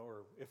means,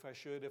 or if I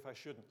should, if I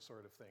shouldn't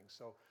sort of thing.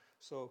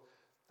 So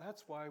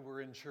that's why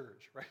we're in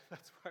church, right?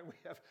 That's why we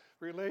have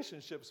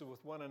relationships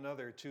with one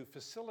another to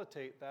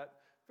facilitate that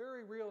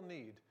very real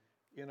need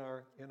in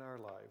our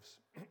lives.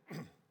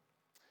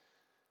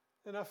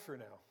 Enough for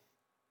now.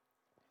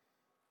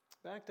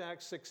 Back to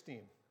Acts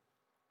 16,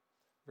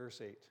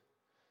 verse 8.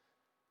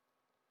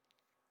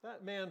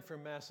 That man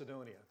from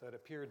Macedonia that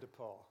appeared to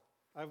Paul,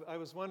 I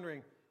was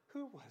wondering,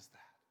 who was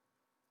that?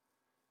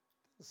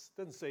 It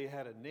doesn't say he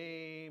had a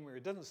name, or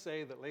it doesn't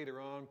say that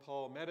later on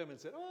Paul met him and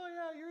said, oh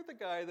yeah, you're the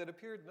guy that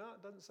appeared. No,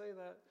 it doesn't say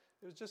that.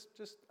 It was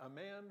just a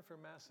man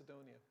from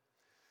Macedonia.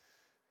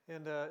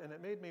 And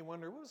it made me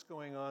wonder what was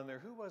going on there.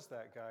 Who was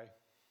that guy?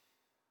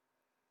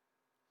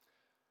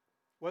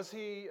 Was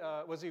he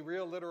a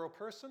real literal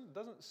person? It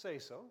doesn't say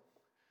so.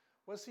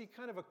 Was he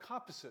kind of a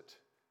composite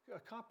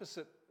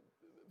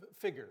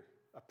figure,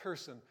 a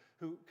person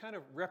who kind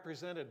of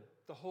represented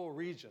the whole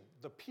region,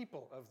 the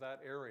people of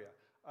that area?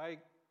 I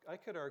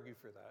could argue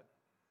for that.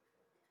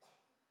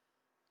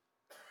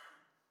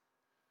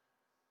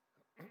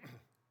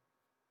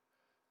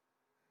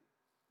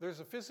 There's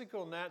a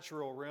physical,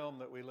 natural realm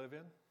that we live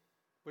in,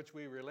 which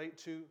we relate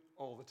to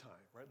all the time,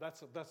 right?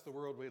 That's the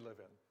world we live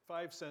in.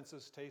 5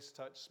 senses, taste,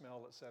 touch,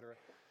 smell, etc.,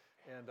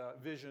 and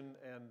vision,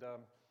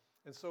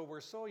 and so we're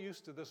so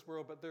used to this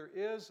world, but there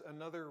is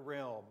another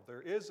realm.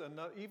 There is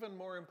another, even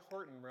more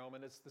important realm,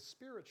 and it's the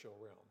spiritual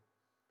realm.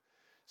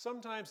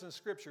 Sometimes in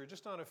Scripture,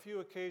 just on a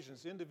few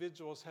occasions,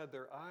 individuals had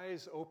their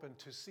eyes open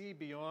to see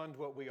beyond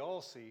what we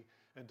all see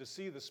and to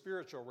see the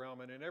spiritual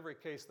realm, and in every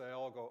case they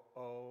all go,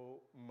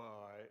 oh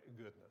my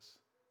goodness,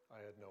 I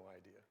had no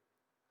idea.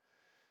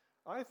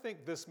 I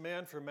think this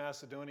man from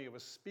Macedonia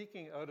was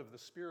speaking out of the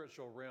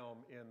spiritual realm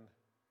in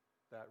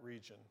that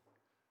region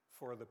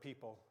for the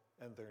people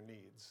and their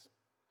needs.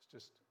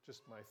 It's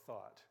just my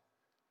thought.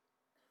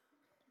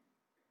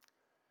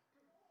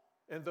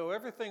 And though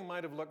everything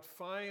might have looked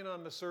fine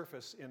on the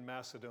surface in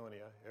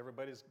Macedonia,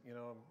 everybody's,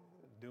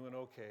 doing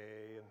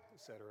okay, and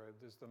etc.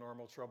 There's the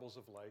normal troubles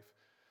of life.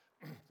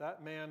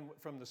 That man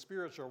from the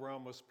spiritual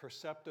realm was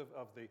perceptive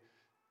of the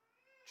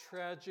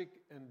tragic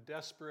and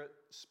desperate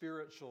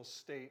spiritual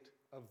state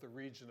of the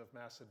region of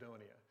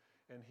Macedonia.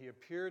 And he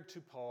appeared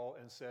to Paul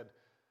and said,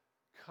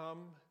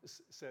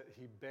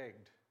 he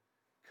begged,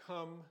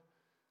 come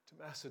to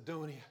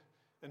Macedonia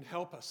and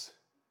help us.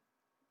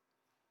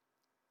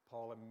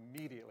 Paul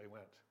immediately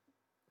went.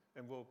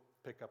 And we'll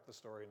pick up the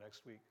story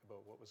next week about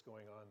what was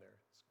going on there.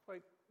 It's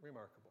quite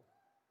remarkable.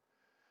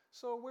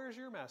 So where's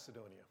your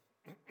Macedonia?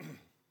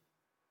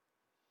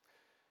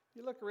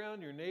 You look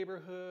around your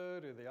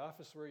neighborhood or the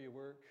office where you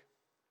work,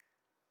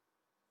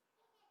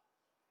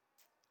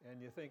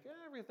 and you think,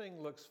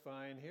 everything looks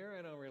fine here.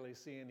 I don't really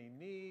see any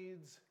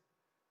needs.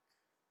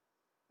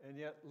 And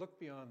yet, look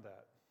beyond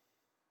that.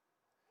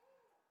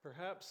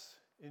 Perhaps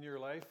in your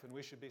life, and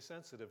we should be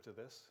sensitive to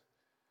this,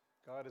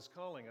 God is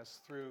calling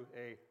us through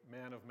a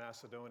man of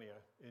Macedonia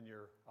in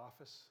your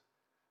office,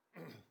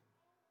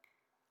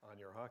 on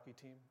your hockey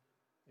team,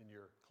 in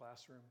your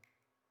classroom.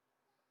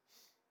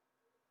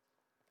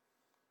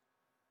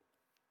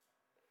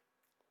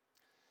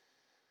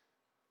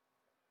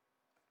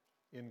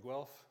 In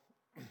Guelph,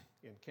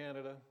 in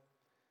Canada,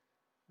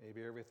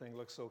 Maybe everything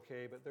looks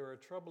okay, but there are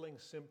troubling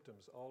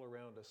symptoms all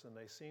around us, and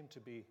they seem to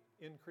be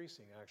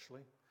increasing,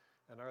 actually.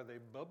 And are they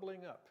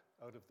bubbling up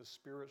out of the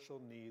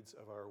spiritual needs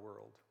of our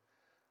world?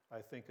 I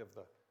think of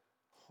the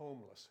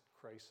homeless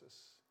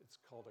crisis. It's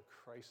called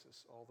a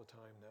crisis all the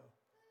time now.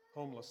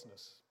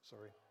 Homelessness,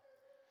 sorry.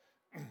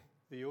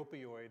 The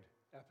opioid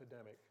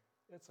epidemic.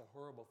 It's a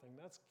horrible thing.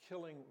 That's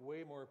killing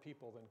way more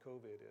people than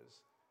COVID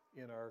is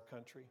in our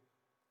country.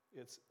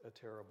 It's a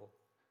terrible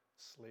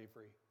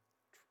slavery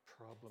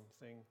problem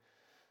thing.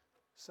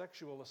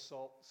 Sexual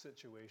assault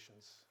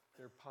situations.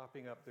 They're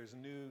popping up. There's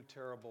new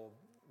terrible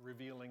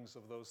revealings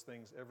of those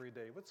things every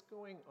day. What's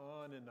going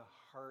on in the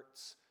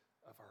hearts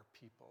of our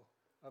people,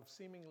 of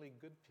seemingly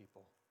good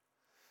people?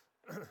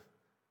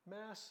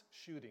 Mass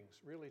shootings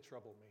really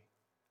trouble me.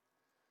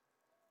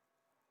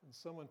 When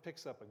someone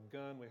picks up a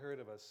gun, we heard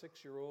of a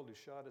 6-year-old who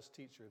shot his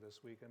teacher this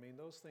week. I mean,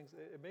 those things,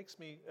 it makes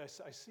me,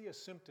 I see a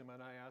symptom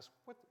and I ask,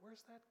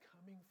 where's that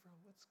coming from?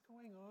 What's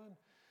going on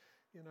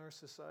in our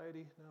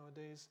society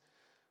nowadays?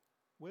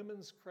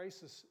 Women's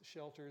crisis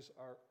shelters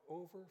are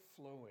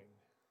overflowing.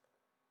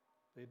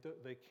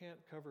 They can't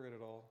cover it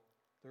at all.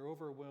 They're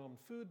overwhelmed.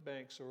 Food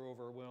banks are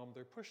overwhelmed.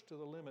 They're pushed to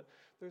the limit.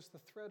 There's the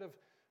threat of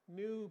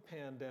new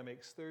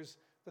pandemics. There's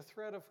the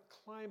threat of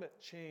climate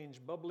change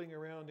bubbling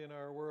around in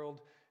our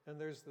world. And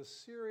there's the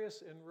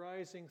serious and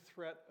rising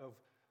threat of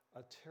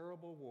a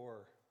terrible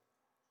war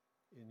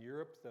in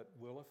Europe that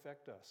will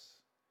affect us.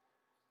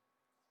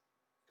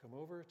 Come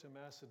over to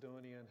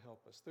Macedonia and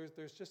help us.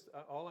 There's just,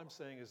 all I'm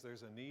saying is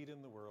there's a need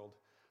in the world.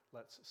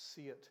 Let's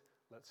see it.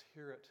 Let's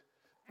hear it.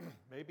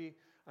 Maybe,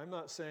 I'm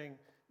not saying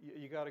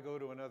you got to go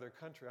to another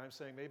country. I'm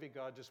saying maybe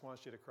God just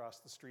wants you to cross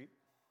the street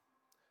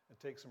and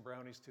take some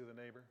brownies to the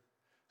neighbor,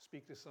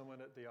 speak to someone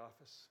at the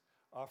office,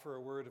 offer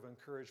a word of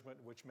encouragement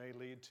which may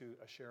lead to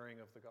a sharing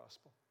of the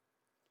gospel.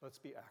 Let's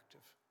be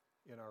active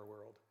in our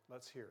world.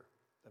 Let's hear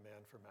the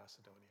man from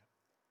Macedonia.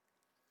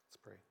 Let's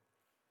pray.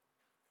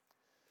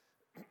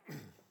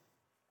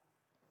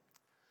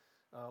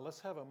 Let's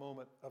have a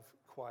moment of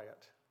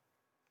quiet.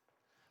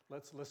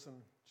 Let's listen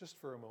just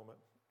for a moment.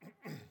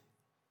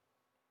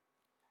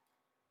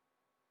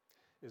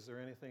 Is there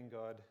anything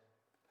God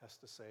has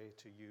to say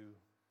to you,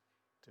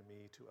 to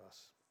me, to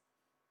us?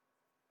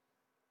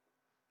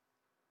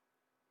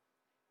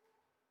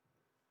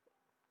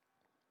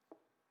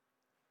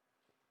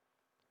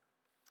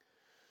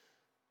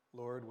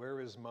 Lord, where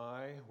is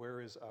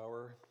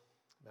our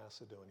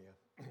Macedonia?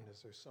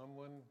 Is there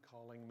someone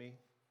calling me,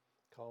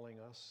 calling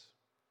us?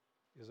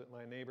 Is it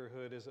my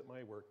neighborhood? Is it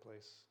my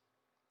workplace?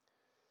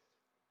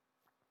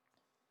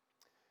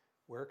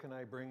 Where can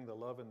I bring the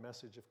love and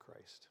message of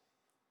Christ,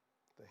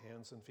 the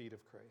hands and feet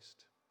of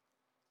Christ?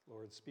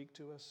 Lord, speak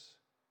to us,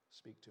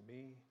 speak to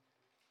me,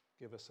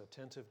 give us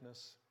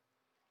attentiveness,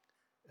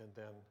 and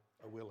then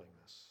a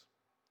willingness.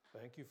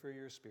 Thank you for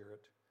your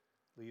Spirit.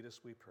 Lead us,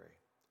 we pray.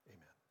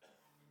 Amen.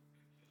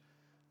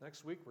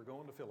 Next week, we're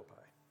going to Philippi.